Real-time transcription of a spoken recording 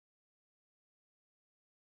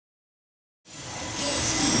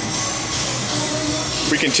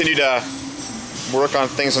We continue to work on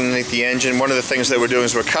things underneath the engine. One of the things that we're doing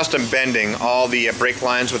is we're custom bending all the brake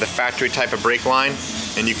lines with a factory type of brake line,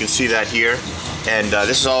 and you can see that here. And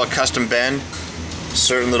this is all a custom bend.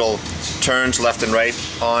 Certain little turns left and right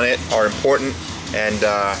on it are important. And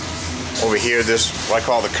over here, this what I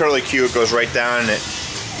call the curly Q, it goes right down and it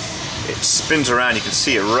spins around. You can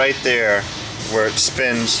see it right there where it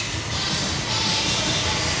spins.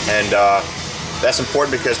 And that's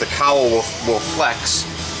important because the cowl will flex,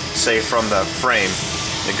 say, from the frame.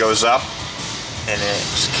 It goes up and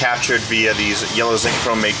it's captured via these yellow zinc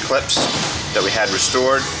chromate clips that we had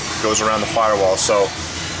restored. It goes around the firewall. So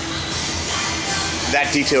that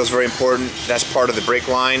detail is very important. That's part of the brake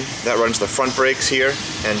line. That runs the front brakes here,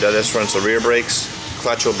 and this runs the rear brakes.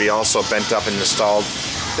 Clutch will be also bent up and installed.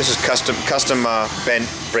 This is custom bent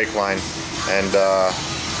brake line, and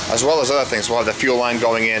as well as other things. We'll have the fuel line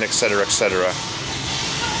going in, etc., etc.